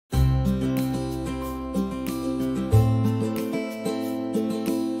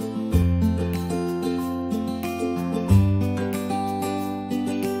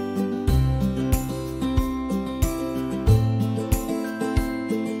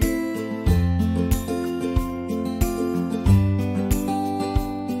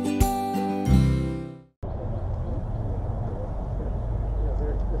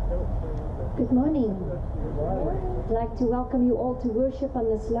I'd like to welcome you all to worship on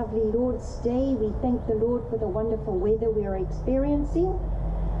this lovely Lord's Day. We thank the Lord for the wonderful weather we are experiencing.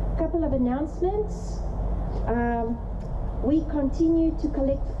 A couple of announcements. We continue to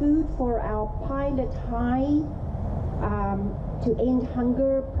collect food for our Pilot High to End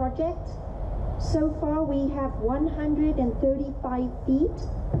Hunger project. So far we have 135 feet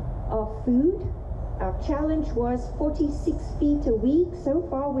of food. Our challenge was 46 feet a week. So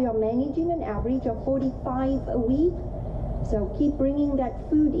far we are managing an average of 45 a week. So keep bringing that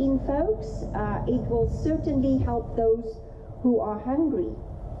food in, folks. It will certainly help those who are hungry.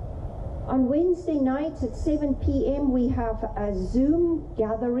 On Wednesday nights at 7 p.m. we have a Zoom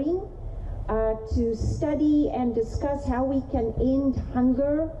gathering to study and discuss how we can end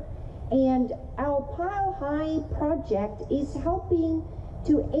hunger. And our Pile High project is helping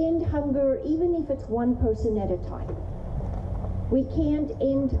to end hunger, even if it's one person at a time. We can't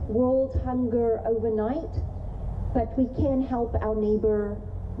end world hunger overnight, but we can help our neighbor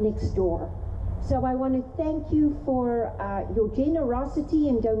next door. So I want to thank you for your generosity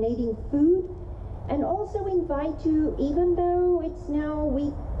in donating food, and also invite you, even though it's now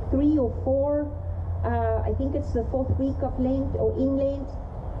week 3 or 4, I think it's the 4th week of Lent or in Lent,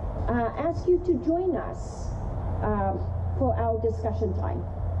 ask you to join us for our discussion time.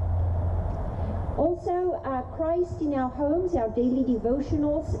 Also, Christ in Our Homes, our daily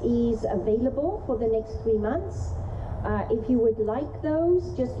devotionals, is available for the next 3 months. If you would like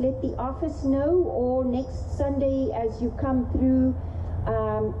those, just let the office know, or next Sunday as you come through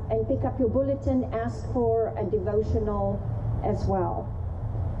and pick up your bulletin, ask for a devotional as well.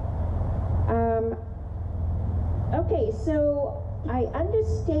 Okay, so I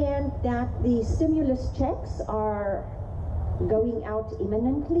understand that the stimulus checks are going out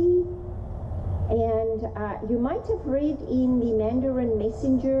imminently, and you might have read in the Mandarin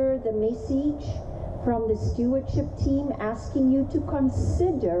Messenger the message from the stewardship team asking you to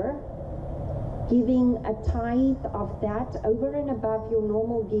consider giving a tithe of that over and above your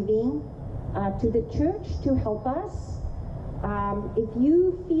normal giving to the church to help us. If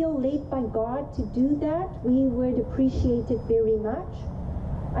you feel led by God to do that, we would appreciate it very much.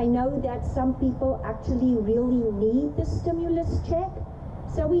 I know that some people actually really need the stimulus check,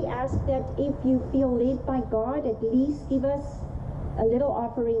 so we ask that if you feel led by God, at least give us a little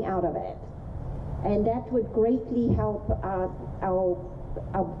offering out of it. And that would greatly help our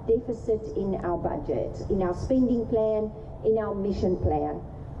deficit in our budget, in our spending plan, in our mission plan,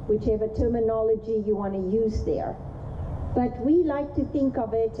 whichever terminology you want to use there. But we like to think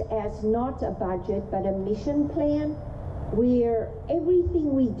of it as not a budget, but a mission plan, where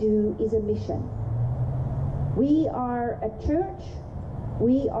everything we do is a mission. We are a church,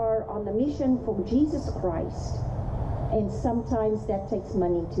 we are on the mission for Jesus Christ, and sometimes that takes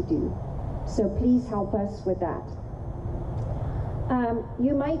money to do. So please help us with that.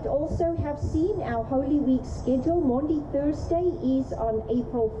 You might also have seen our Holy Week schedule. Maundy Thursday is on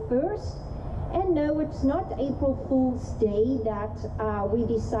April 1st. And no, it's not April Fool's Day that we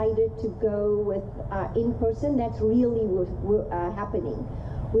decided to go with in person. That's really happening.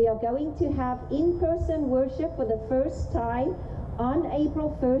 We are going to have in-person worship for the first time on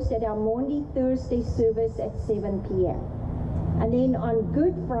April 1st at our Maundy Thursday service at 7 p.m. And then on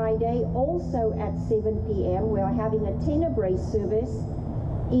Good Friday, also at 7 p.m., we are having a Tenebrae service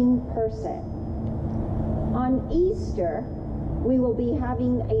in person. On Easter, we will be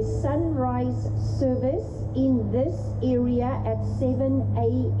having a sunrise service in this area at 7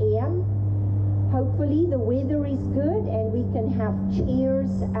 a.m. Hopefully the weather is good and we can have chairs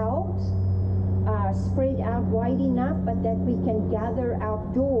out, spread out wide enough, but that we can gather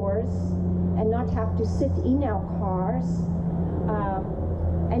outdoors and not have to sit in our cars,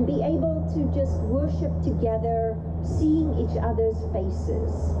 and be able to just worship together, seeing each other's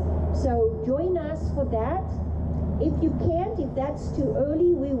faces. So join us for that. If you can't, if that's too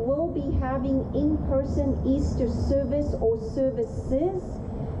early, we will be having in-person Easter service or services.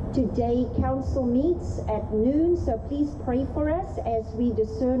 Today, council meets at noon, so please pray for us as we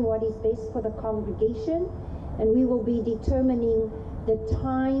discern what is best for the congregation, and we will be determining the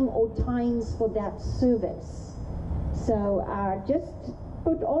time or times for that service. So just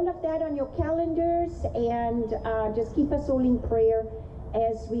put all of that on your calendars, and just keep us all in prayer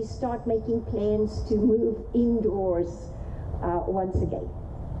as we start making plans to move indoors once again.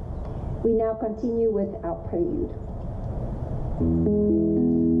 We now continue with our prelude.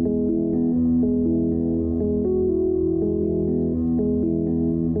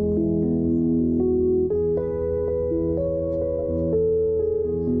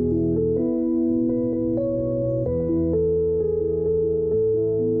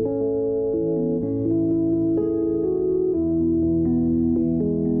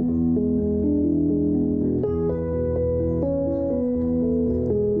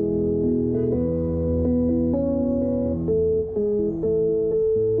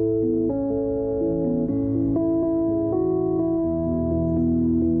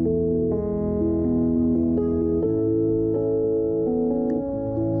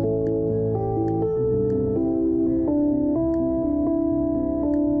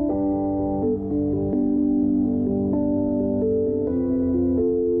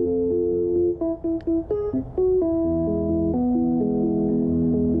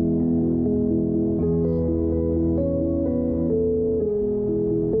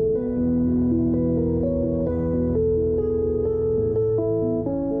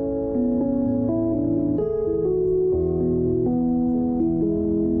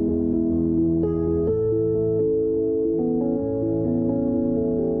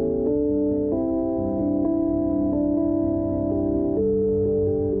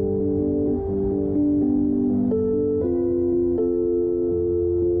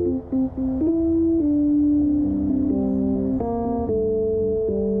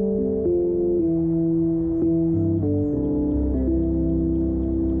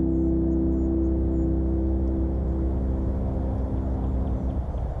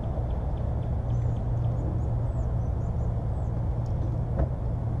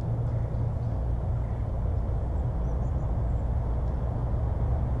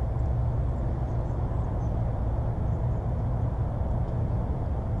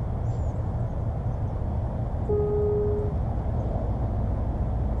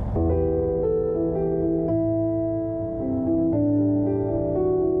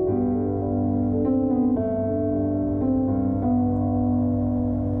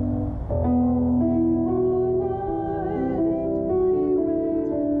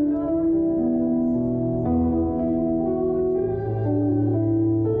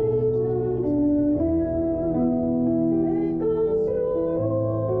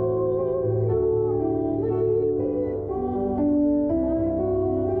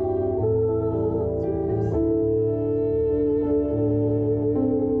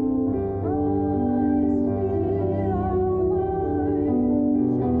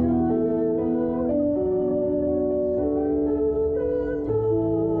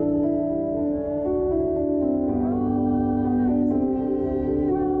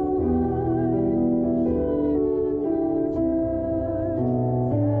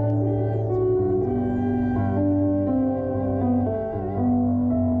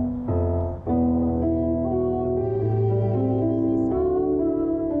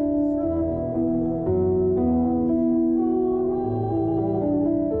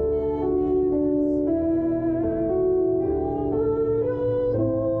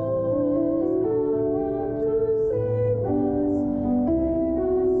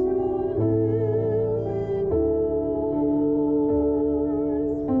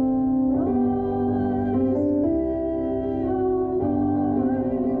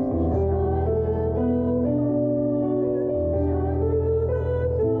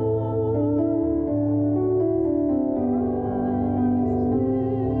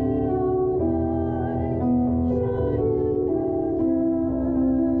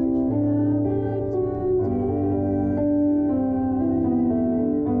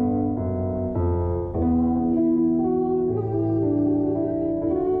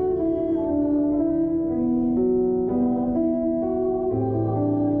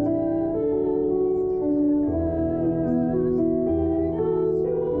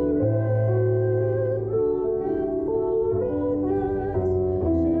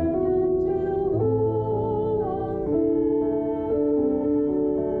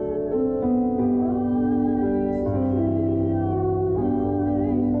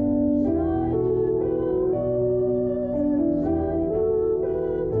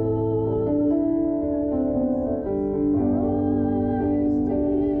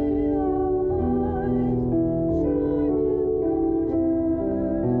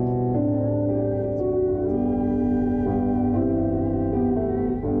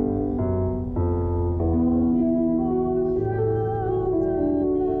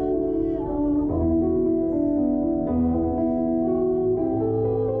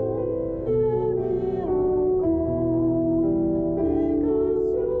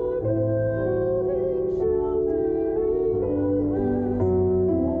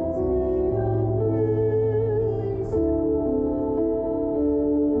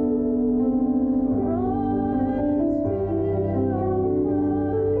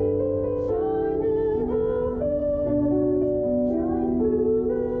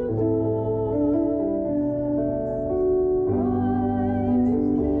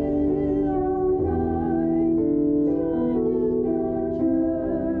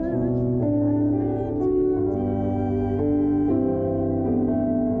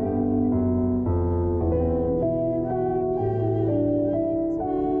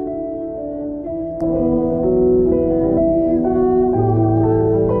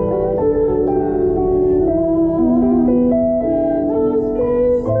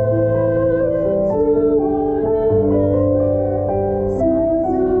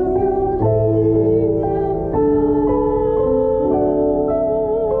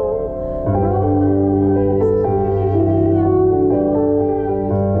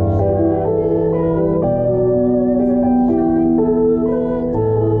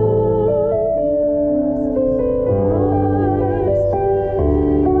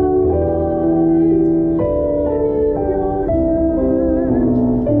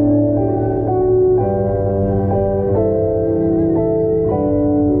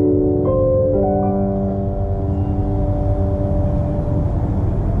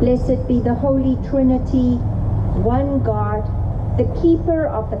 Blessed be the Holy Trinity, one God, the keeper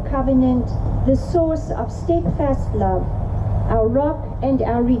of the covenant, the source of steadfast love, our rock and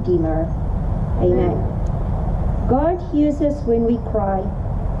our Redeemer. Amen. God hears us when we cry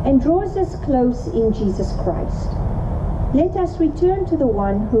and draws us close in Jesus Christ. Let us return to the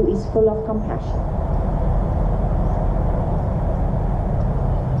one who is full of compassion.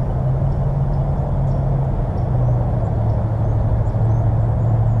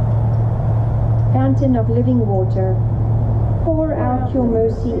 Fountain of living water, pour out your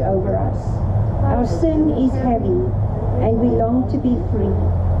mercy over us. Our sin is heavy, and we long to be free.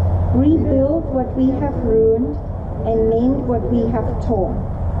 Rebuild what we have ruined, and mend what we have torn.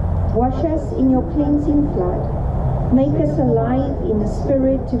 Wash us in your cleansing flood. Make us alive in the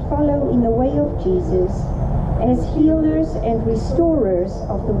Spirit to follow in the way of Jesus, as healers and restorers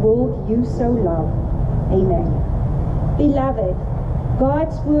of the world you so love. Amen. Beloved,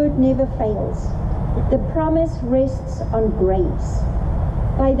 God's word never fails. The promise rests on grace.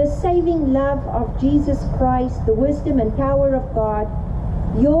 By the saving love of Jesus Christ, the wisdom and power of God,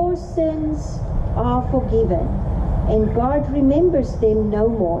 your sins are forgiven, and God remembers them no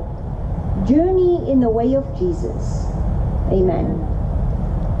more. Journey in the way of Jesus. Amen.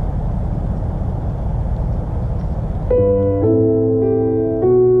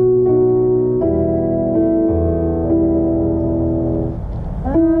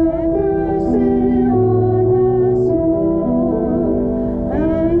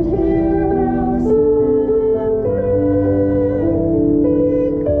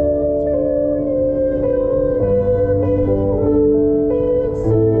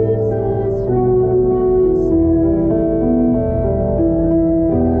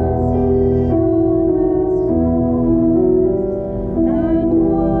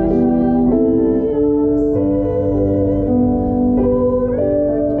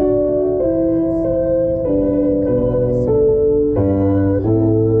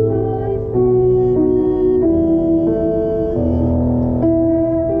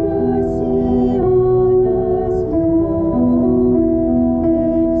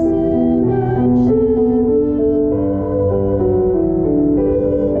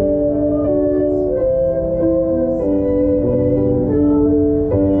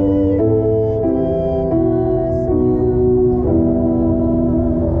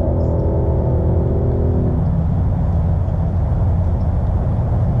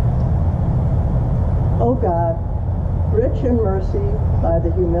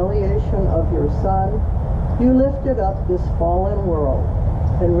 You lifted up this fallen world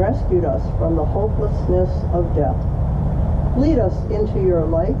and rescued us from the hopelessness of death. Lead us into your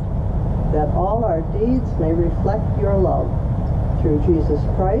light, that all our deeds may reflect your love. Through Jesus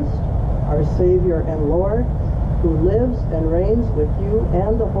Christ, our Savior and Lord, who lives and reigns with you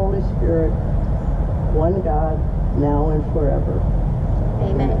and the Holy Spirit, one God, now and forever.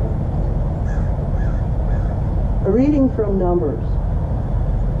 Amen. A reading from Numbers.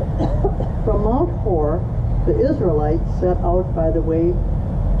 From Mount Hor, the Israelites set out by the way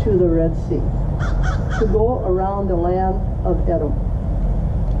to the Red Sea, to go around the land of Edom.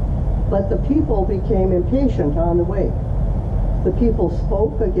 But the people became impatient on the way. The people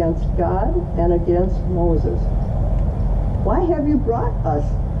spoke against God and against Moses. Why have you brought us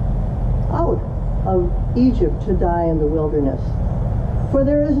out of Egypt to die in the wilderness? For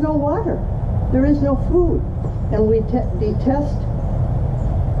there is no water, there is no food, and we detest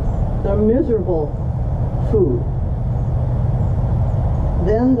the miserable food.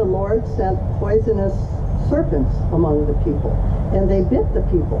 Then the Lord sent poisonous serpents among the people, and they bit the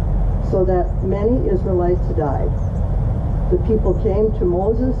people, so that many Israelites died. The people came to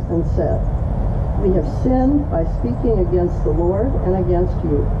Moses and said, "We have sinned by speaking against the Lord and against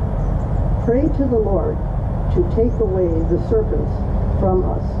you. Pray to the Lord to take away the serpents from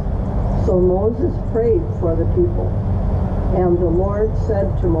us." So Moses prayed for the people, and the Lord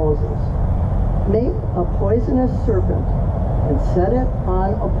said to Moses, Make a poisonous serpent and set it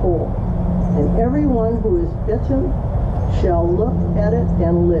on a pole, and everyone who is bitten shall look at it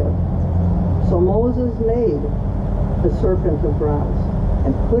and live. So Moses made the serpent of bronze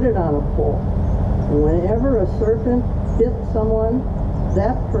and put it on a pole. And whenever a serpent bit someone,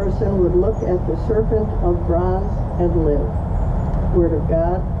 that person would look at the serpent of bronze and live. Word of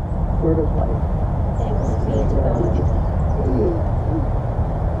God, word of life. Thanks be to God.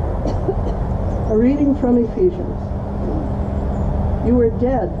 A reading from Ephesians. You were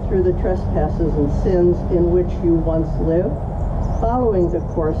dead through the trespasses and sins in which you once lived, following the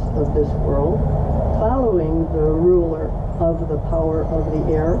course of this world, following the ruler of the power of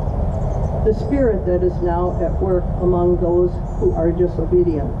the air, the spirit that is now at work among those who are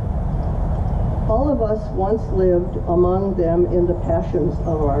disobedient. All of us once lived among them in the passions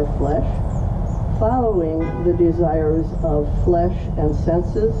of our flesh, following the desires of flesh and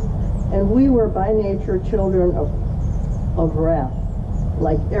senses, and we were by nature children of wrath,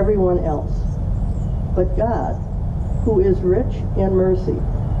 like everyone else. But God, who is rich in mercy,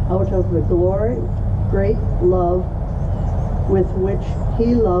 out of the great love with which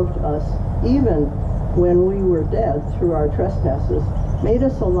he loved us, even when we were dead through our trespasses, made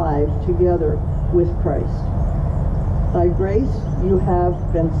us alive together with Christ. By grace you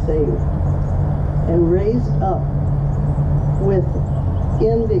have been saved, and raised up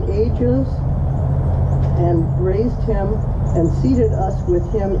within the ages, and raised him and seated us with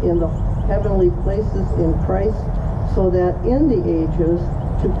him in the heavenly places in Christ, so that in the ages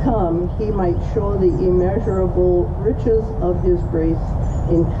to come he might show the immeasurable riches of his grace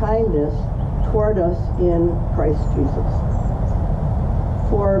in kindness toward us in Christ Jesus.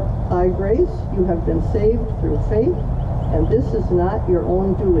 For by grace you have been saved through faith, and this is not your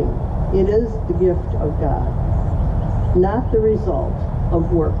own doing. It is the gift of God, not the result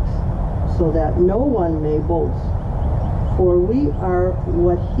of works, so that no one may boast. For we are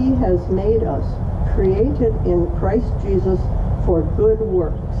what he has made us, created in Christ Jesus for good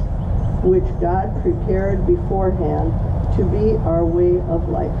works, which God prepared beforehand to be our way of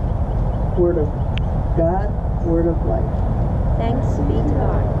life. Word of God, word of life. Thanks be to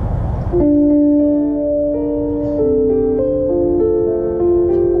God.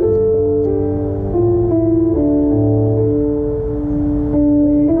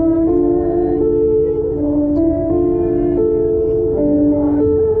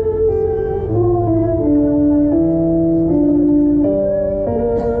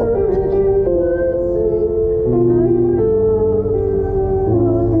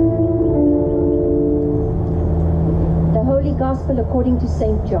 According to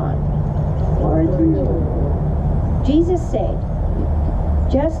St. John. Jesus said,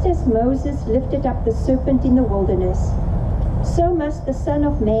 just as Moses lifted up the serpent in the wilderness, so must the Son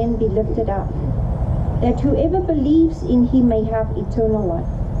of Man be lifted up, that whoever believes in him may have eternal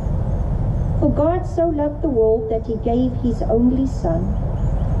life. For God so loved the world that he gave his only Son,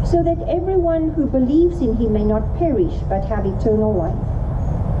 so that everyone who believes in him may not perish but have eternal life.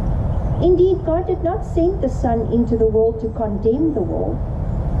 Indeed, God did not send the Son into the world to condemn the world,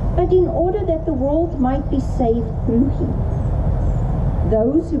 but in order that the world might be saved through him.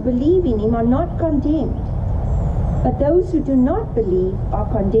 Those who believe in him are not condemned, but those who do not believe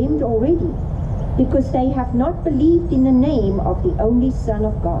are condemned already, because they have not believed in the name of the only Son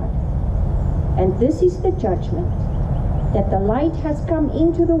of God. And this is the judgment, that the light has come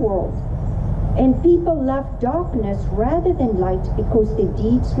into the world, and people loved darkness rather than light because their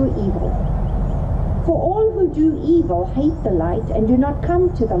deeds were evil. For all who do evil hate the light and do not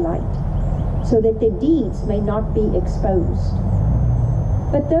come to the light, so that their deeds may not be exposed.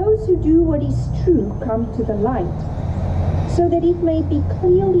 But those who do what is true come to the light, so that it may be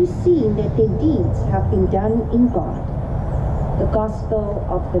clearly seen that their deeds have been done in God. The Gospel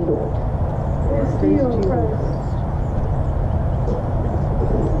of the Lord. Praise to you, Christ.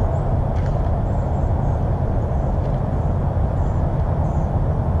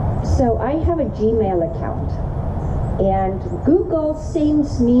 So I have a Gmail account, and Google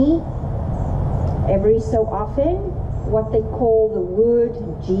sends me every so often what they call the word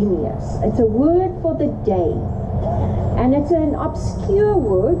genius. It's a word for the day, and it's an obscure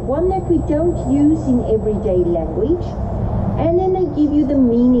word, one that we don't use in everyday language, and then they give you the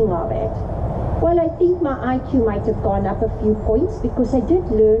meaning of it. Well, I think my IQ might have gone up a few points because I did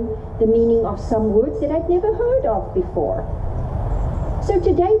learn the meaning of some words that I'd never heard of before. So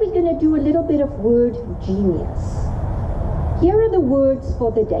today we're going to do a little bit of word genius. Here are the words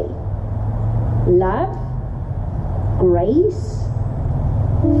for the day: love, grace,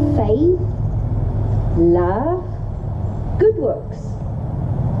 faith, love, good works.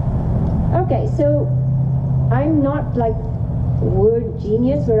 Okay, so I'm not like word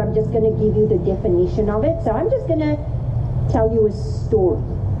genius where I'm just going to give you the definition of it. So I'm just going to tell you a story.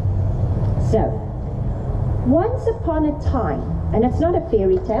 So, once upon a time, and it's not a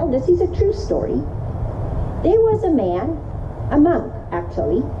fairy tale, this is a true story, there was a man, a monk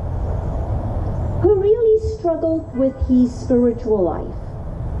actually, who really struggled with his spiritual life.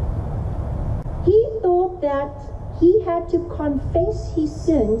 He thought that he had to confess his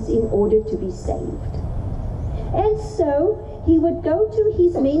sins in order to be saved. And so he would go to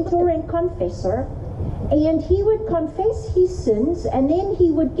his mentor and confessor, and he would confess his sins, and then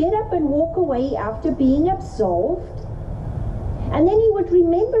he would get up and walk away after being absolved. And then he would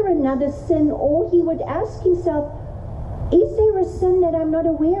remember another sin, or he would ask himself, is there a sin that I'm not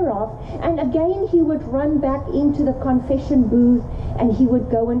aware of? And again he would run back into the confession booth and he would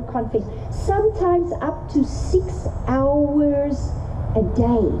go and confess. Sometimes up to 6 hours a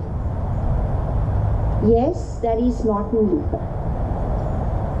day. Yes, that is Martin Luther.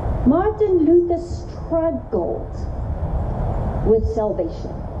 Martin Luther struggled with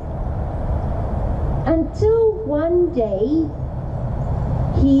salvation. Until one day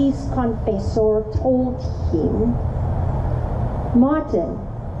his confessor told him, Martin,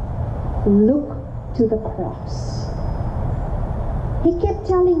 look to the cross. He kept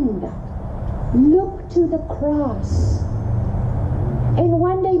telling him that. Look to the cross. And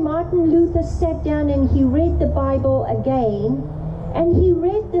one day Martin Luther sat down and he read the Bible again, and he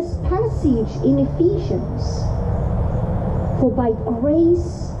read this passage in Ephesians. For by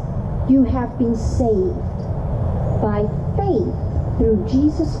grace you have been saved, by faith through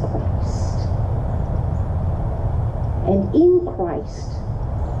Jesus Christ. And in Christ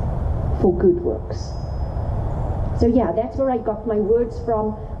for good works. So yeah, that's where I got my words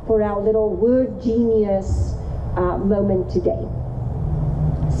from for our little word genius moment today.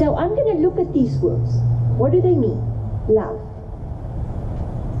 So I'm going to look at these words. What do they mean? Love.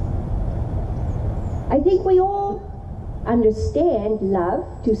 I think we all understand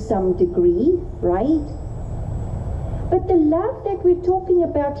love to some degree, right? But the love that we're talking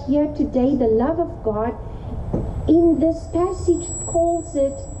about here today, the love of God, in this passage calls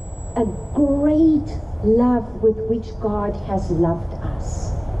it a great love with which God has loved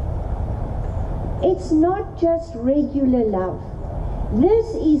us. It's not just regular love.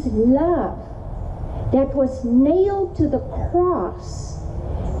 This is love that was nailed to the cross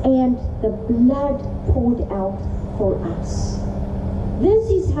and the blood poured out for us. This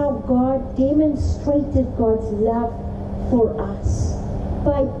is how God demonstrated God's love for us,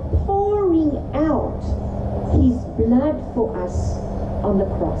 by pouring out his blood for us on the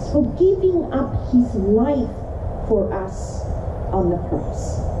cross, for giving up his life for us on the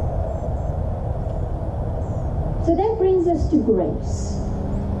cross. So that brings us to grace.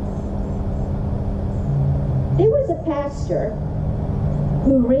 There was a pastor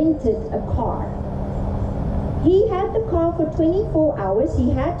who rented a car. He had the car for 24 hours.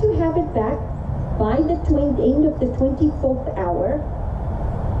 He had to have it back by the end of the 24th hour.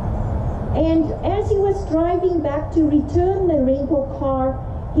 And as he was driving back to return the rental car,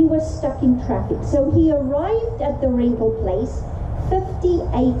 he was stuck in traffic. So he arrived at the rental place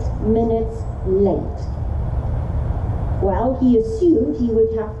 58 minutes late. Well, he assumed he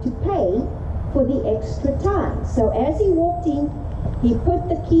would have to pay for the extra time. So as he walked in, he put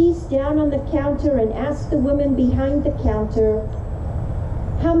the keys down on the counter and asked the woman behind the counter,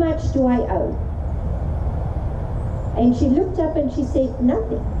 how much do I owe? And she looked up and she said,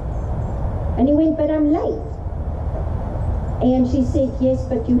 nothing. And he went, but I'm late. And she said, yes,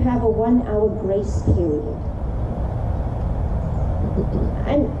 but you have a 1 hour grace period.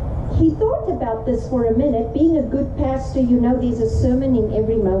 And he thought about this for a minute. Being a good pastor, you know there's a sermon in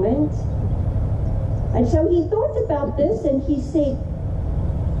every moment. And so he thought about this and he said,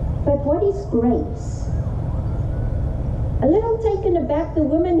 but what is grace? A little taken aback, the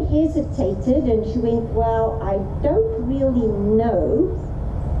woman hesitated and she went, well, I don't really know.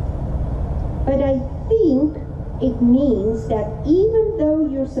 But I think it means that even though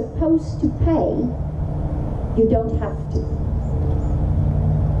you're supposed to pay, you don't have to.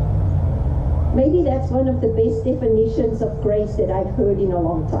 Maybe that's one of the best definitions of grace that I've heard in a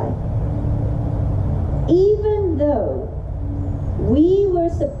long time. Even though we were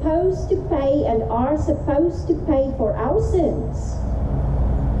supposed to pay and are supposed to pay for our sins,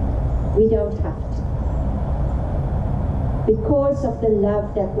 we don't have to. Because of the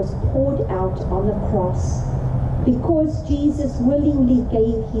love that was poured out on the cross, because Jesus willingly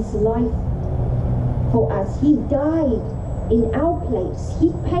gave his life for us. He died in our place.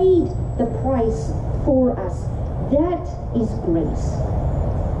 He paid the price for us. That is grace.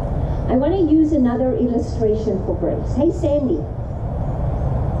 I want to use another illustration for grace. Hey, Sandy.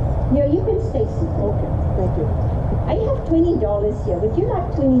 Yeah, you can stay seated. Okay, thank you. I have $20 here. Would you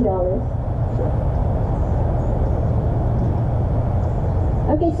like $20? Sure.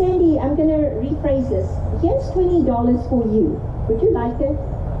 Okay, Sandy, I'm going to rephrase this. Here's $20 for you. Would you like it?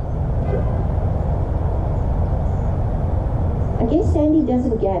 I guess Sandy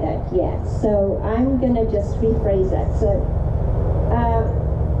doesn't get it yet, so I'm going to just rephrase that. So,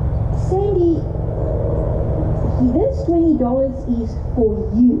 Sandy, this $20 is for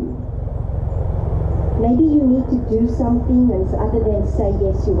you. Maybe you need to do something other than say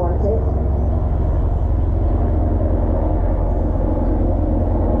yes, you want it.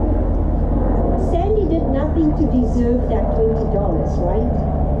 Sandy did nothing to deserve that $20, right?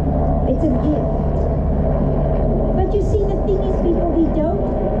 It's a gift. But you see, the thing is, people, we don't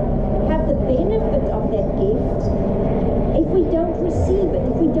have the benefit of that gift if we don't receive it,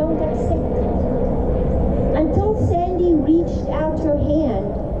 if we don't accept it. Until Sandy reached out her hand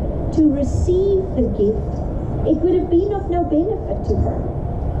to receive the gift, it would have been of no benefit to her.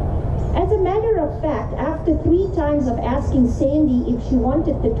 As a matter of fact, after 3 times of asking Sandy if she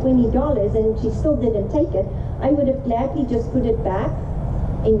wanted the $20 and she still didn't take it, I would have gladly just put it back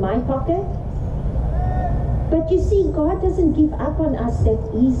in my pocket. But you see, God doesn't give up on us that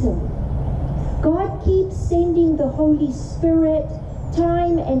easily. God keeps sending the Holy Spirit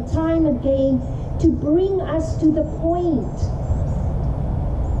time and time again to bring us to the point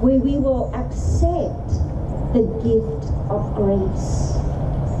where we will accept the gift of grace.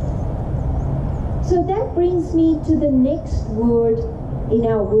 So that brings me to the next word in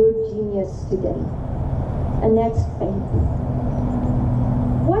our word genius today, and that's faith.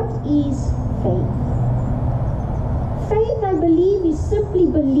 What is faith? Faith, I believe, is simply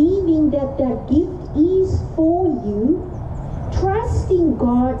believing that that gift is for you, trusting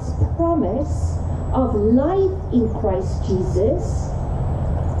God's promise of life in Christ Jesus,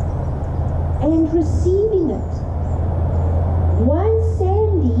 and receiving it. Once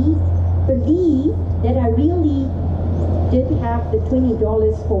Sandy believed that I really did have the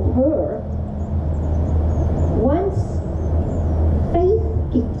 $20 for her, once faith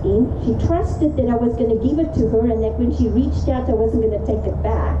kicked in, she trusted that I was going to give it to her and that when she reached out I wasn't going to take it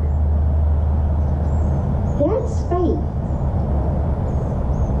back. That's faith.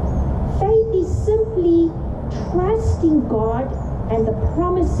 Faith is simply trusting God and the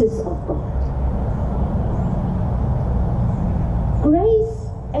promises of God. Grace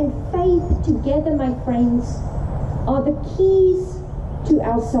and faith together, my friends, are the keys to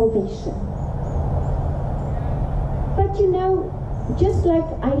our salvation. But you know, just like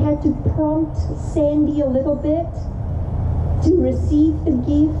I had to prompt Sandy a little bit to receive the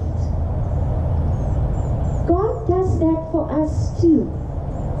gift, God does that for us too.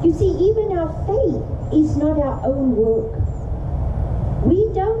 You see, even our faith is not our own work. We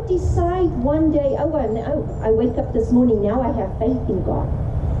don't decide one day, oh, I wake up this morning, now I have faith in God.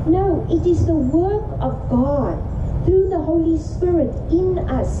 No, it is the work of God through the Holy Spirit in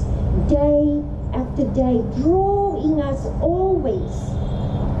us day after day, drawing us always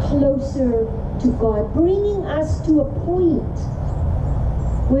closer to God, bringing us to a point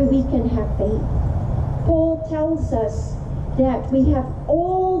where we can have faith. Paul tells us that we have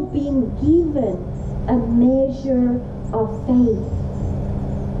all been given a measure of faith.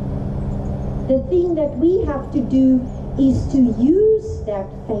 The thing that we have to do is to use that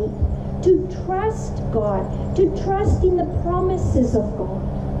faith, to trust God, to trust in the promises of God.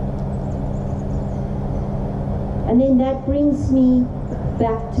 And then that brings me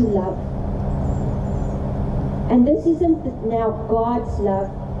back to love. And this isn't now God's love.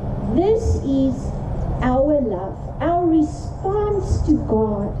 This is our love, our response to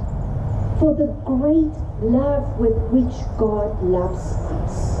God for the great love with which God loves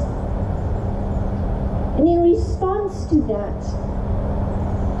us. And in response to that,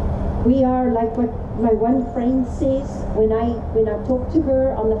 we are like what my one friend says when I talk to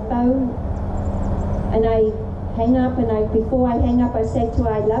her on the phone, and I hang up, and before I hang up I say to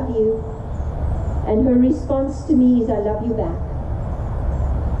her, I love you, and her response to me is, I love you back.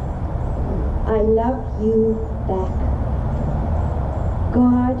 I love you back.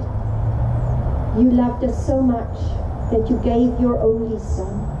 God, you loved us so much that you gave your only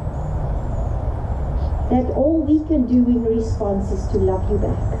Son, that all we can do in response is to love you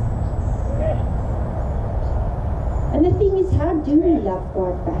back. And the thing is, how do we love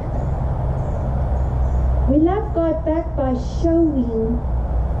God back? We love God back by showing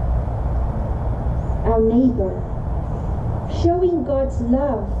our neighbor, showing God's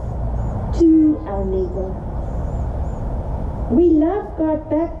love to our neighbor. We love God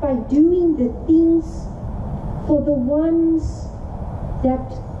back by doing the things for the ones that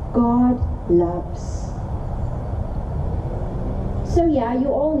God loves. So yeah, you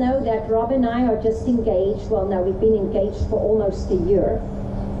all know that Rob and I are just engaged. Well, no, we've been engaged for almost a year.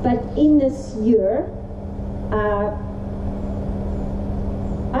 But in this year, I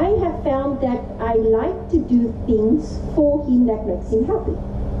have found that I like to do things for him that makes him happy.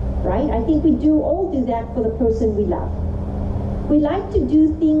 Right? I think we all do that for the person we love. We like to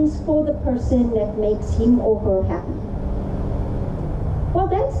do things for the person that makes him or her happy. Well,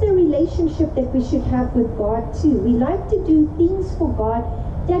 that's the relationship that we should have with God too. We like to do things for God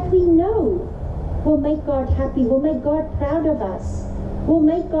that we know will make God happy, will make God proud of us, will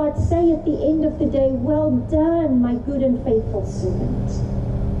make God say at the end of the day, "Well done, my good and faithful servant."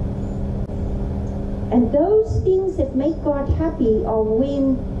 And those things that make God happy are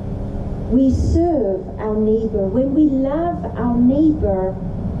when we serve our neighbor, when we love our neighbor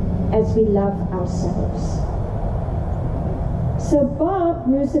as we love ourselves. So Bob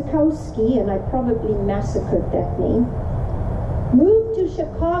Musikowski, and I probably massacred that name, moved to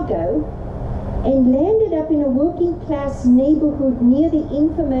Chicago and landed up in a working class neighborhood near the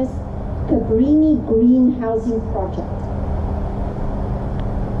infamous Cabrini Green housing project.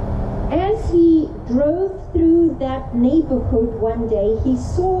 As he drove through that neighborhood one day, he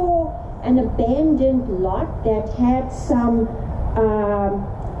saw an abandoned lot that had some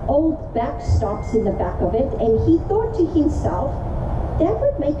old backstops in the back of it, and he thought to himself, that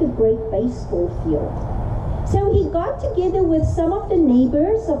would make a great baseball field. So he got together with some of the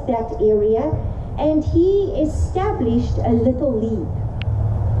neighbors of that area, and he established a little league.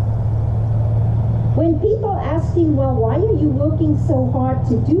 When people asked him, "Well, why are you working so hard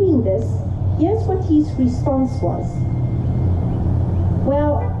to doing this?" here's what his response was.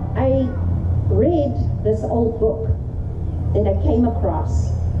 "Well, I read this old book that I came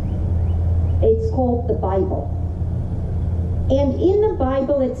across. It's called the Bible. And in the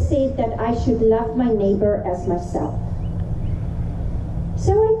Bible it said that I should love my neighbor as myself.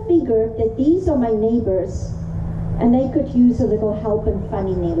 So I figured that these are my neighbors and they could use a little help and fun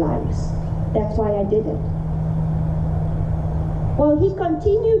in their lives. That's why I did it." Well, he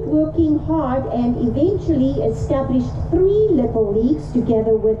continued working hard and eventually established 3 little leagues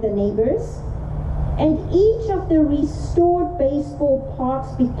together with the neighbors. And each of the restored baseball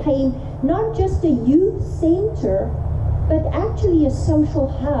parks became not just a youth center, but actually a social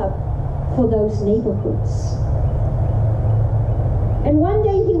hub for those neighborhoods. And one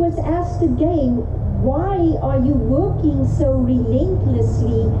day he was asked again, "Why are you working so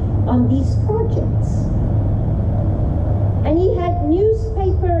relentlessly on these projects?" And he had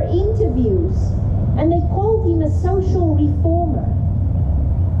newspaper interviews, and they called him a social reformer.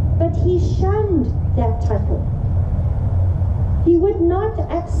 But he shunned that title. He would not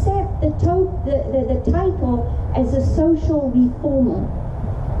accept the title as a social reformer.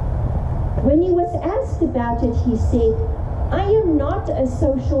 When he was asked about it, he said, "I am not a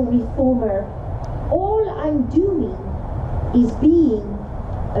social reformer. All I'm doing is being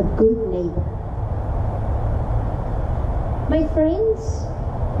a good neighbor." My friends,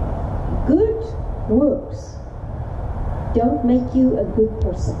 good works don't make you a good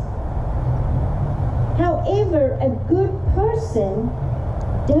person. However, a good person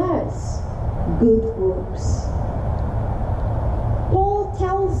does good works. Paul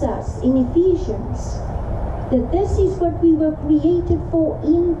tells us in Ephesians that this is what we were created for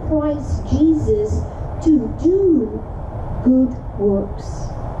in Christ Jesus, to do good works.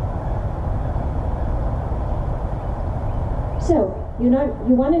 So, you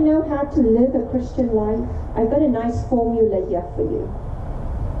want to know how to live a Christian life? I've got a nice formula here for you.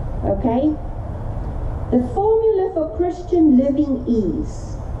 Okay? The formula for Christian living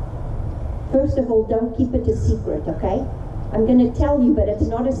is, first of all, don't keep it a secret, okay? I'm going to tell you, but it's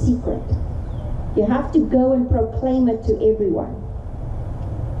not a secret. You have to go and proclaim it to everyone.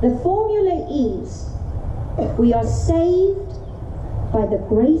 The formula is, we are saved by the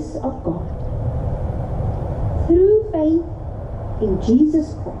grace of God through faith in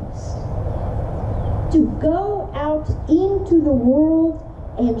Jesus Christ, to go out into the world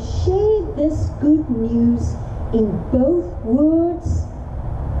and share this good news in both words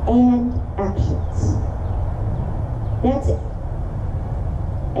and actions. That's it.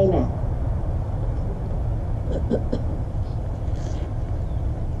 Amen.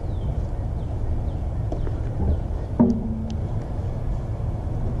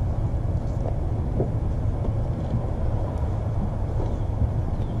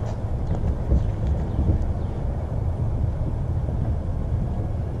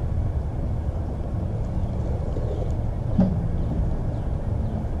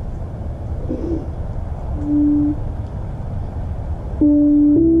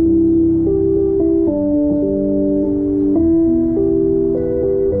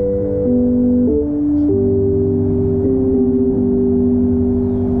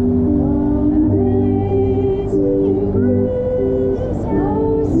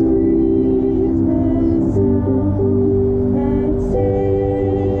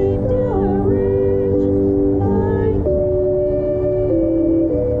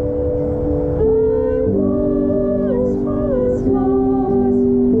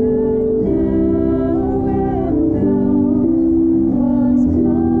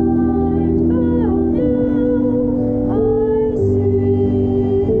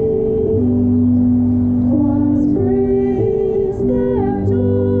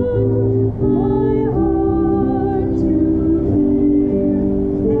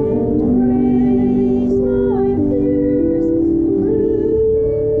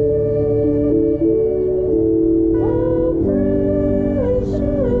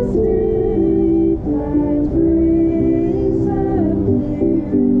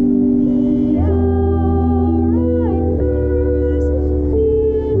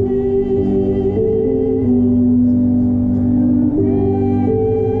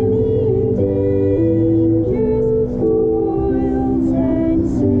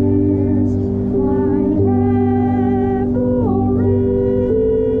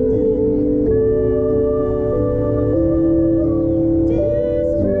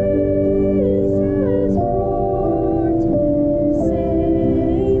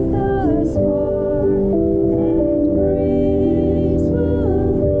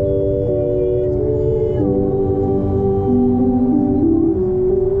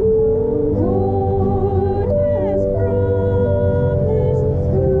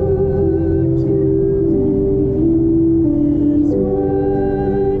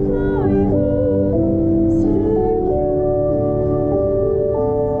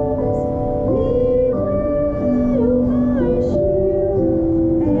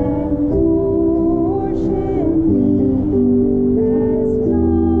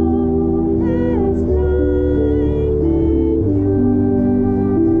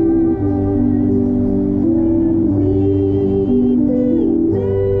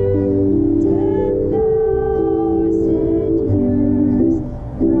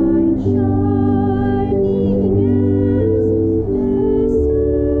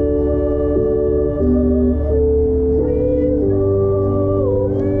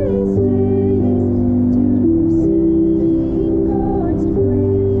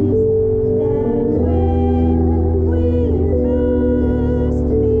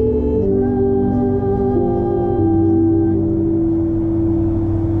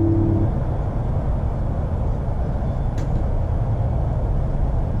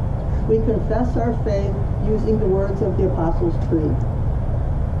 We confess our faith using the words of the Apostles' Creed.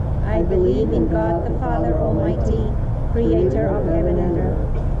 I believe in God the Father Almighty, creator of heaven and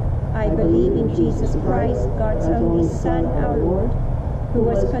earth. I believe in Jesus Christ, God's only Son, our Lord, who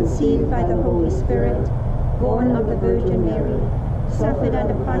was conceived by the Holy Spirit, born of the Virgin Mary, suffered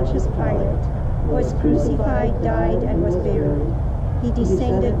under Pontius Pilate, was crucified, died, and was buried. He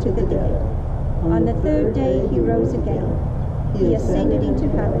descended to the dead. On the third day he rose again. He ascended into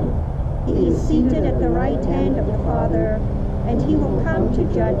heaven. He is seated at the right hand of the Father, and he will come to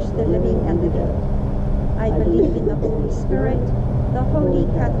judge the living and the dead. I believe in the Holy Spirit, the Holy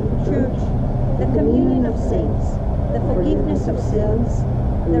Catholic Church, the communion of saints, the forgiveness of sins,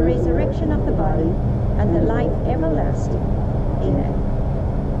 the resurrection of the body, and the life everlasting. Amen.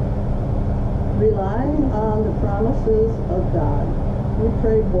 Relying on the promises of God, we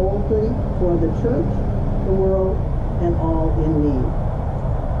pray boldly for the church, the world, and all in need.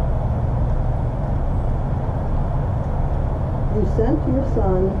 You sent your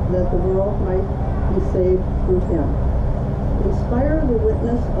Son that the world might be saved through him. Inspire the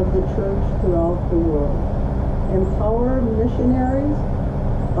witness of the church throughout the world. Empower missionaries,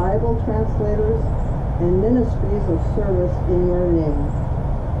 Bible translators, and ministries of service in your name.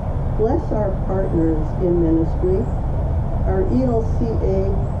 Bless our partners in ministry, our ELCA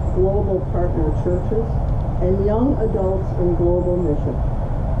global partner churches, and young adults in global mission.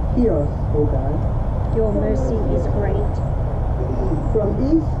 Hear us, O God. Your mercy is great. From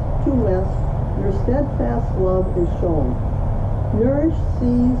east to west, your steadfast love is shown. Nourish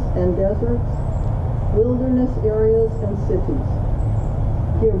seas and deserts, wilderness areas and cities.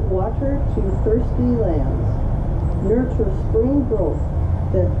 Give water to thirsty lands. Nurture spring growth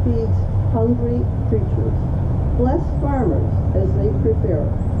that feeds hungry creatures. Bless farmers as they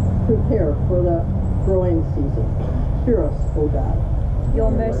prepare for the growing season. Hear us, O God. Your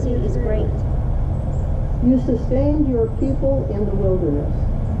mercy is great. You sustained your people in the wilderness.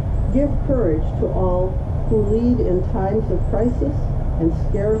 Give courage to all who lead in times of crisis and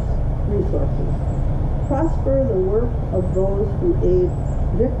scarce resources. Prosper the work of those who aid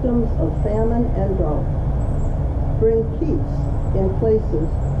victims of famine and drought. Bring peace in places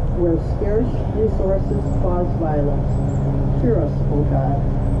where scarce resources cause violence. Hear us, O God.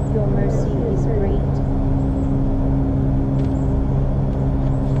 Your mercy is great.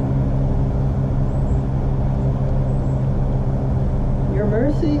 Your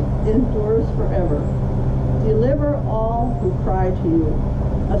mercy endures forever. Deliver all who cry to you,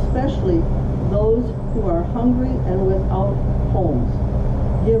 especially those who are hungry and without homes.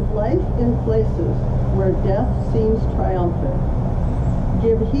 Give life in places where death seems triumphant.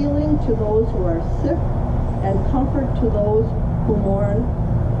 Give healing to those who are sick and comfort to those who mourn,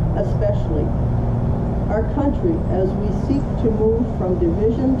 especially our country as we seek to move from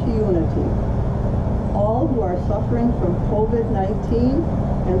division to unity. All who are suffering from COVID-19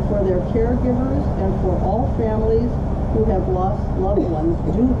 and for their caregivers and for all families who have lost loved ones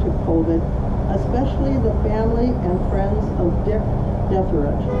due to COVID, especially the family and friends of Dick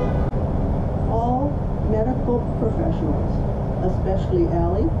Detheridge. All medical professionals, especially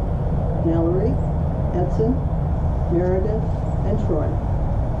Allie, Mallory, Edson, Meredith, and Troy.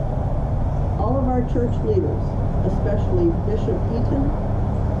 All of our church leaders, especially Bishop Eaton,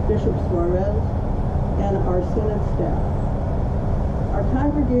 Bishop Suarez, and our Synod staff. Our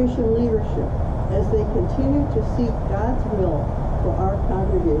congregation leadership as they continue to seek God's will for our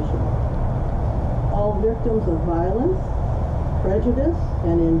congregation. All victims of violence, prejudice,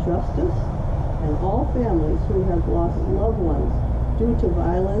 and injustice, and all families who have lost loved ones due to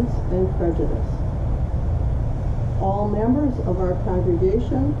violence and prejudice. All members of our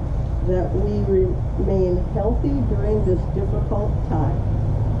congregation, that we remain healthy during this difficult time.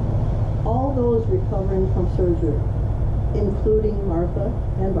 All those recovering from surgery, including Martha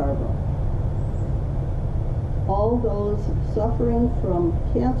and Barbara. All those suffering from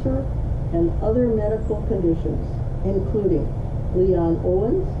cancer and other medical conditions, including Leon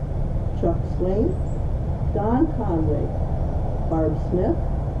Owens, Chuck Swain, Don Conway, Barb Smith,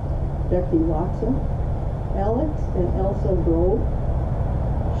 Becky Watson, Alex and Elsa Grove,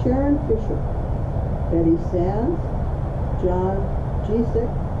 Sharon Fisher, Betty Sands, John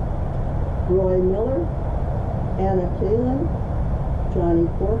Gisick, Roy Miller, Anna Kalin, Johnny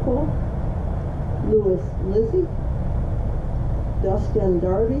Corpo, Louis Lizzie, Dustin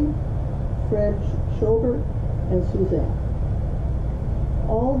Darby, Fred Schobert, and Suzanne.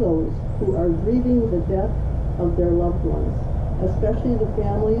 All those who are grieving the death of their loved ones, especially the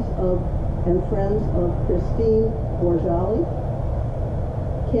families of and friends of Christine Borjali,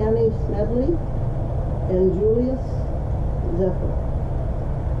 Cammie Smedley, and Julius Zephyr.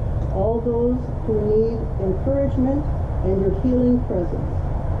 All those who need encouragement and your healing presence,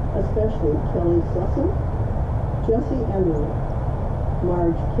 especially Kelly Sussin, Jesse Enderle,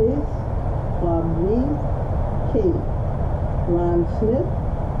 Marge Case, Bob Reed, Katie, Ron Smith,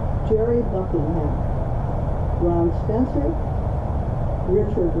 Jerry Buckingham, Ron Spencer,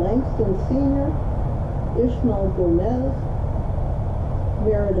 Richard Langston Sr., Ishmael Gomez,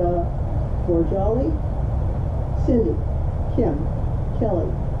 Merida Borjali, Cindy, Kim, Kelly,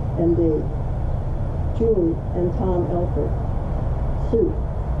 and Dave, Julie and Tom Elford, Sue,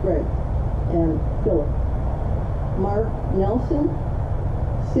 Greg, and Philip, Mark Nelson,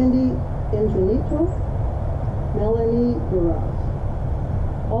 Cindy Ingenito, Melanie Duras.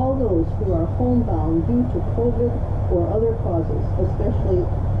 All those who are homebound due to COVID or other causes, especially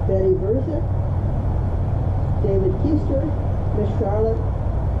Betty Berzik, David Keister, Miss Charlotte,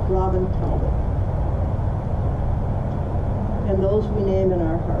 Robin Talbot, and those we name in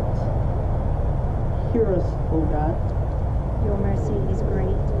our hearts. Hear us, O God. Your mercy is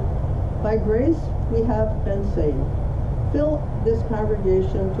great. By grace we have been saved. Fill this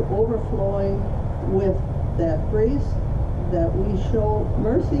congregation to overflowing with that grace that we show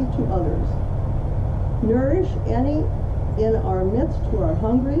mercy to others. Nourish any in our midst who are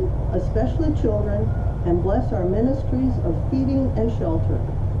hungry, especially children, and bless our ministries of feeding and shelter.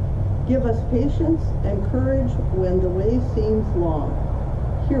 Give us patience and courage when the way seems long.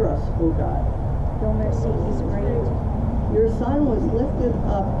 Hear us, O God. Your mercy is great. Your Son was lifted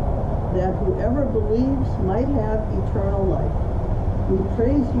up that whoever believes might have eternal life. We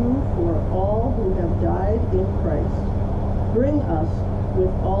praise you for all who have died in Christ. Bring us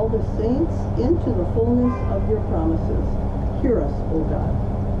with all the saints into the fullness of your promises. Hear us, O God.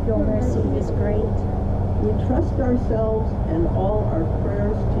 Your mercy is great. We trust ourselves and all our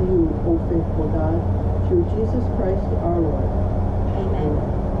prayers to you, O faithful God, through Jesus Christ our Lord. Amen.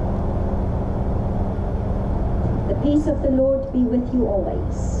 The peace of the Lord be with you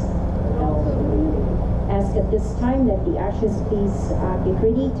always. Ask at this time that the ushers please get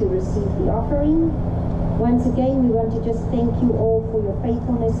ready to receive the offering. Once again, we want to just thank you all for your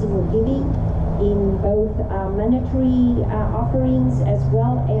faithfulness in your giving, in both monetary offerings as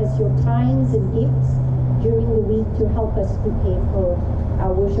well as your times and gifts during the week to help us prepare for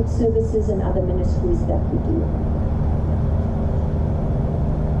our worship services and other ministries that we do.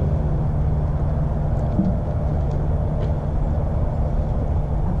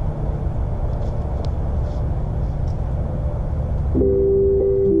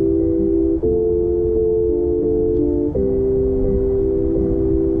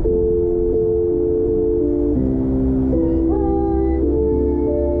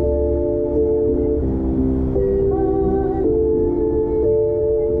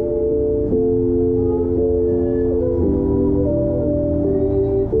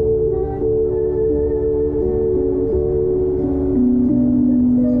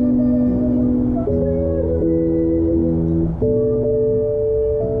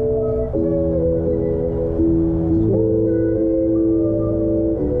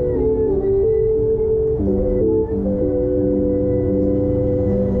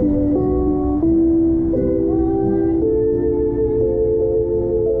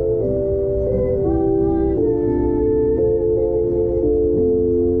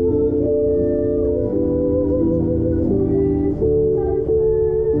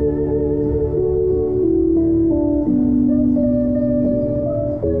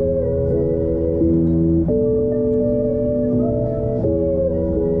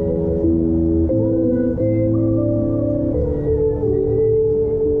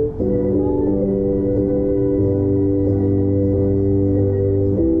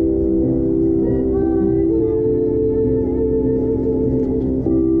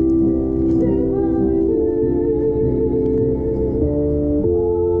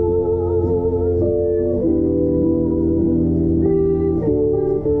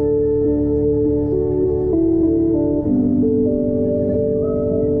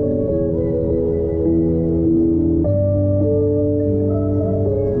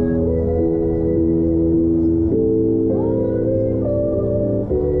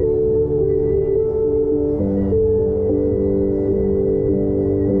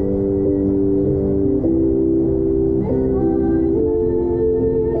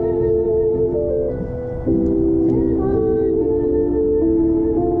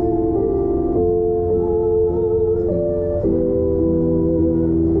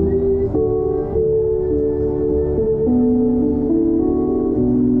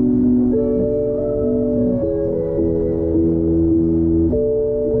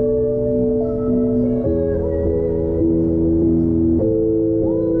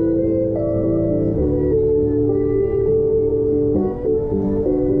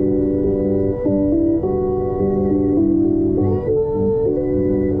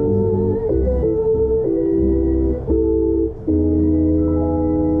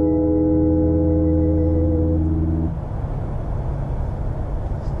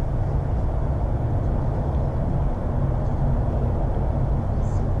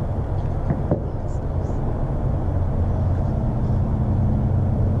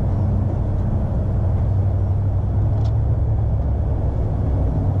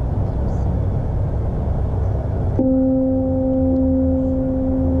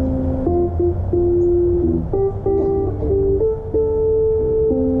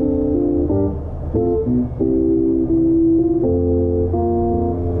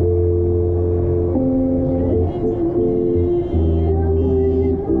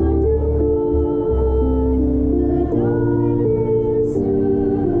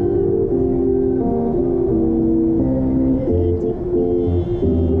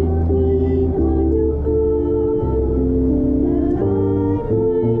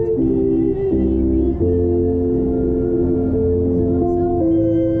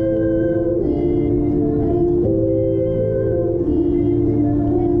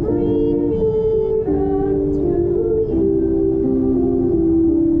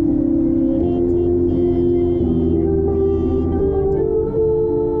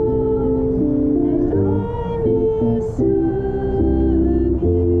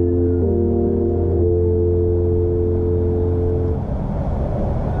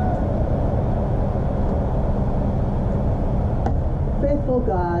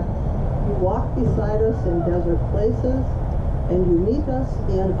 God, you walk beside us in desert places, and you meet us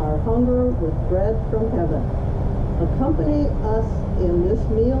in our hunger with bread from heaven. Accompany us in this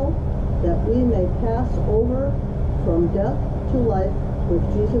meal, that we may pass over from death to life with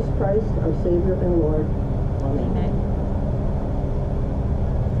Jesus Christ, our Savior and Lord. Amen.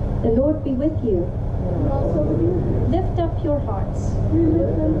 The Lord be with you. And also with you. Lift up your hearts. We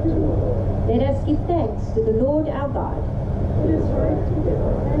lift them to the Lord. Let us give thanks to the Lord our God. It is right to give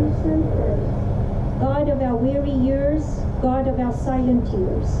thanks and praise. God of our weary years, God of our silent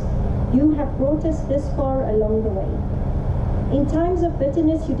tears, you have brought us this far along the way. In times of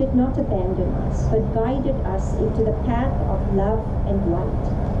bitterness, you did not abandon us, but guided us into the path of love and light.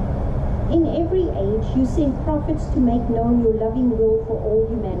 In every age, you sent prophets to make known your loving will for all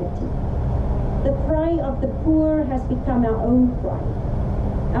humanity. The cry of the poor has become our own cry.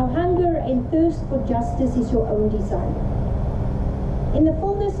 Our hunger and thirst for justice is your own desire. In the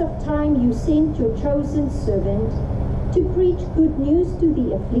fullness of time, you sent your chosen servant to preach good news to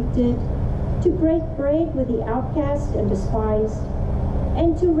the afflicted, to break bread with the outcast and despised,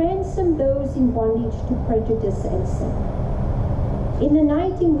 and to ransom those in bondage to prejudice and sin. In the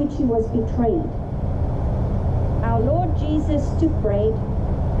night in which he was betrayed, our Lord Jesus took bread,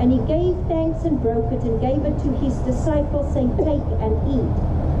 and he gave thanks and broke it and gave it to his disciples, saying, "Take and eat.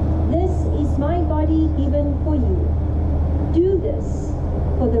 This is my body given for you. Do this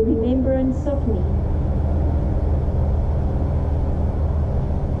for the remembrance of me."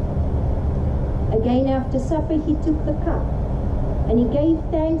 Again after supper he took the cup, and he gave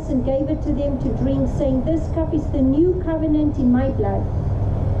thanks and gave it to them to drink, saying, "This cup is the new covenant in my blood,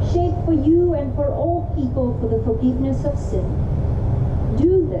 shed for you and for all people for the forgiveness of sin.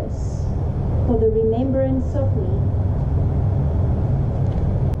 Do this for the remembrance of me."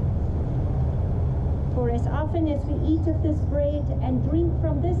 For as often as we eat of this bread and drink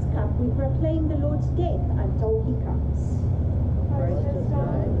from this cup, we proclaim the Lord's death until he comes. Christ has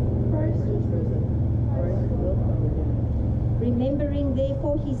died, Christ is risen, Christ will come again. Remembering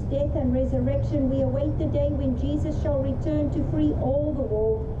therefore his death and resurrection, we await the day when Jesus shall return to free all the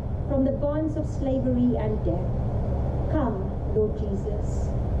world from the bonds of slavery and death. Come, Lord Jesus.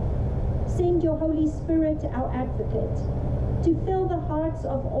 Send your Holy Spirit, our advocate, to fill the hearts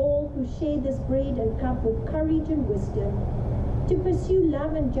of all who share this bread and cup with courage and wisdom, to pursue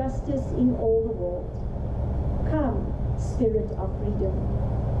love and justice in all the world. Come, Spirit of freedom.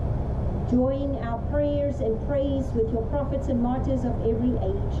 Join our prayers and praise with your prophets and martyrs of every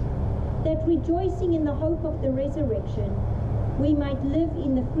age, that rejoicing in the hope of the resurrection, we might live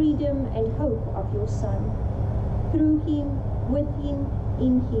in the freedom and hope of your Son. Through him, with him,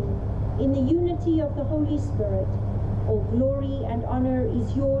 in the unity of the Holy Spirit, all glory and honor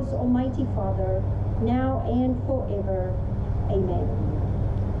is yours, Almighty Father, now and forever. Amen.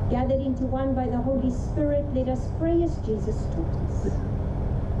 Gathered into one by the Holy Spirit, let us pray as Jesus taught us.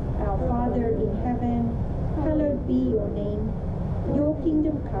 Our Father in heaven, hallowed be your name. Your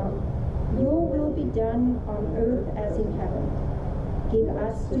kingdom come, your will be done on earth as in heaven. Give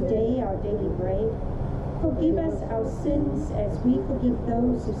us today our daily bread. Forgive us our sins as we forgive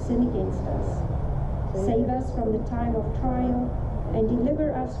those who sin against us. Save us from the time of trial and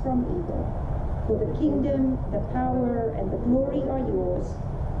deliver us from evil. For the kingdom, the power, and the glory are yours,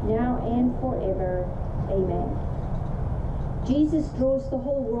 now and forever. Amen. Jesus draws the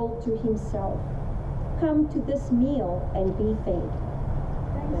whole world to himself. Come to this meal and be fed.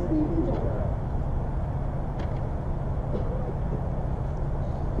 Thanks be to God.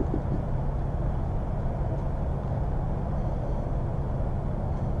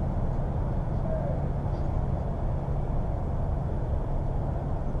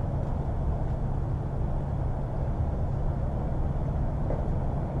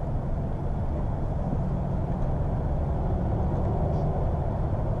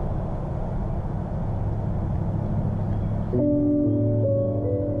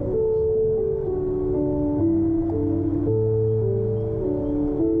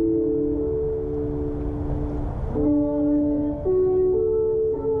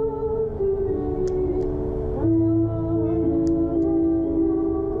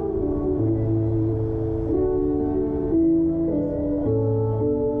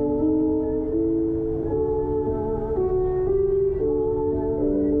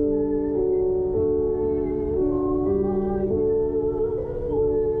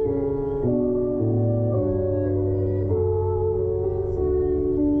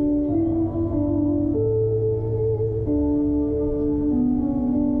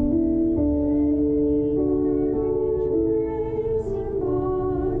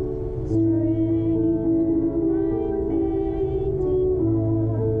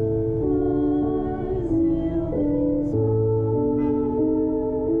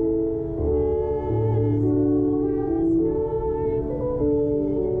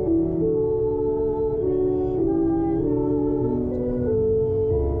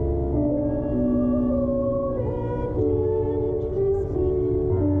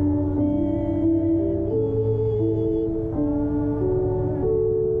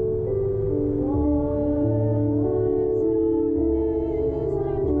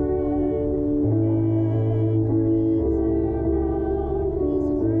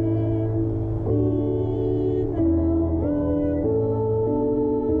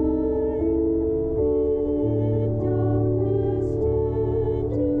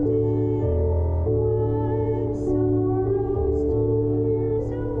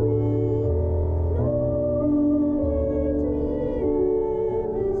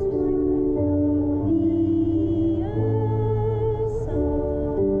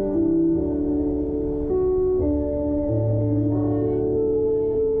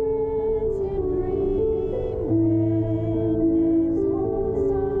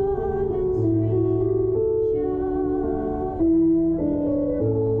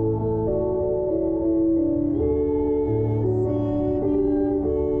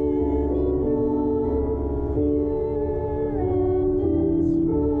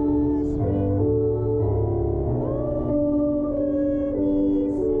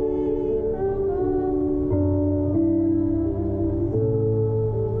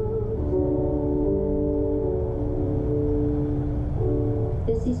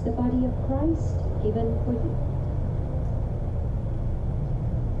 Christ given for you.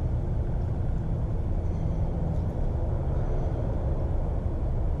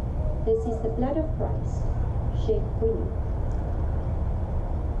 This is the blood of Christ shed for you.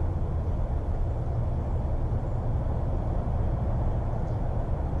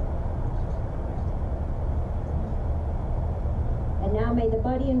 And now may the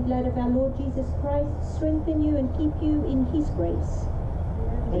body and blood of our Lord Jesus Christ strengthen you and keep you in his grace.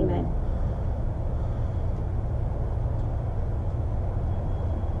 Amen.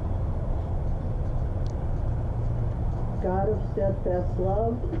 God of steadfast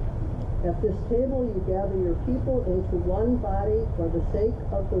love, at this table you gather your people into one body for the sake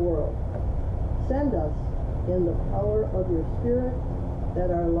of the world. Send us in the power of your Spirit,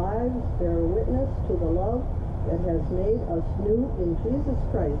 that our lives bear witness to the love that has made us new in Jesus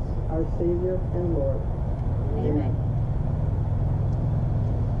Christ, our Savior and Lord. Amen.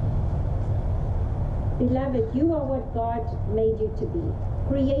 Beloved, you are what God made you to be,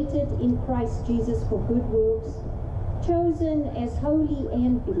 created in Christ Jesus for good works, chosen as holy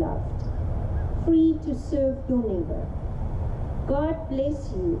and beloved, free to serve your neighbor. God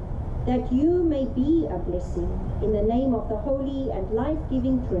bless you, that you may be a blessing, in the name of the Holy and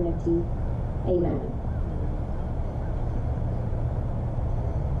life-giving Trinity. Amen.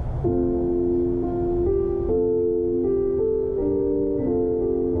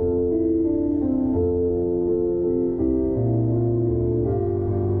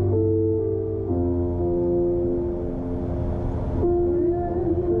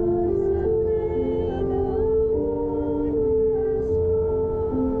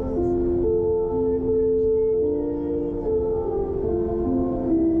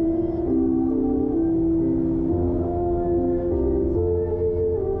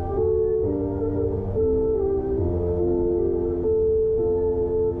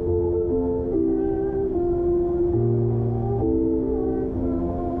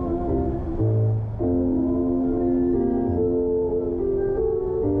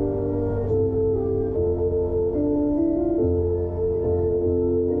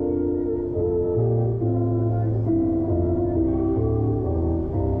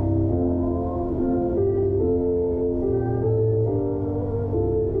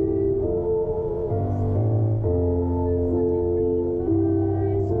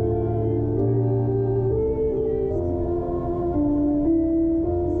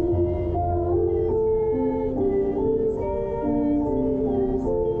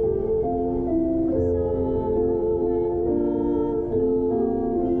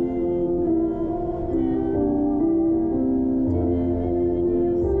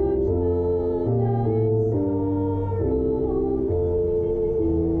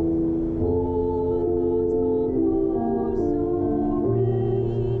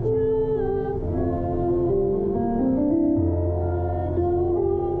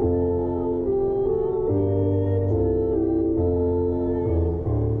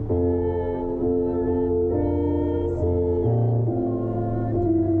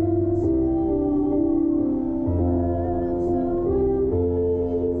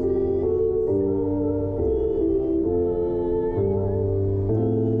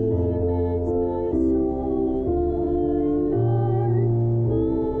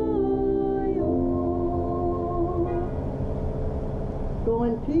 Go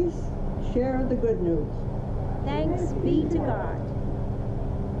in peace, share the good news. Thanks be to God.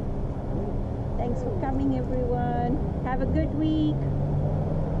 Thanks for coming, everyone. Have a good week.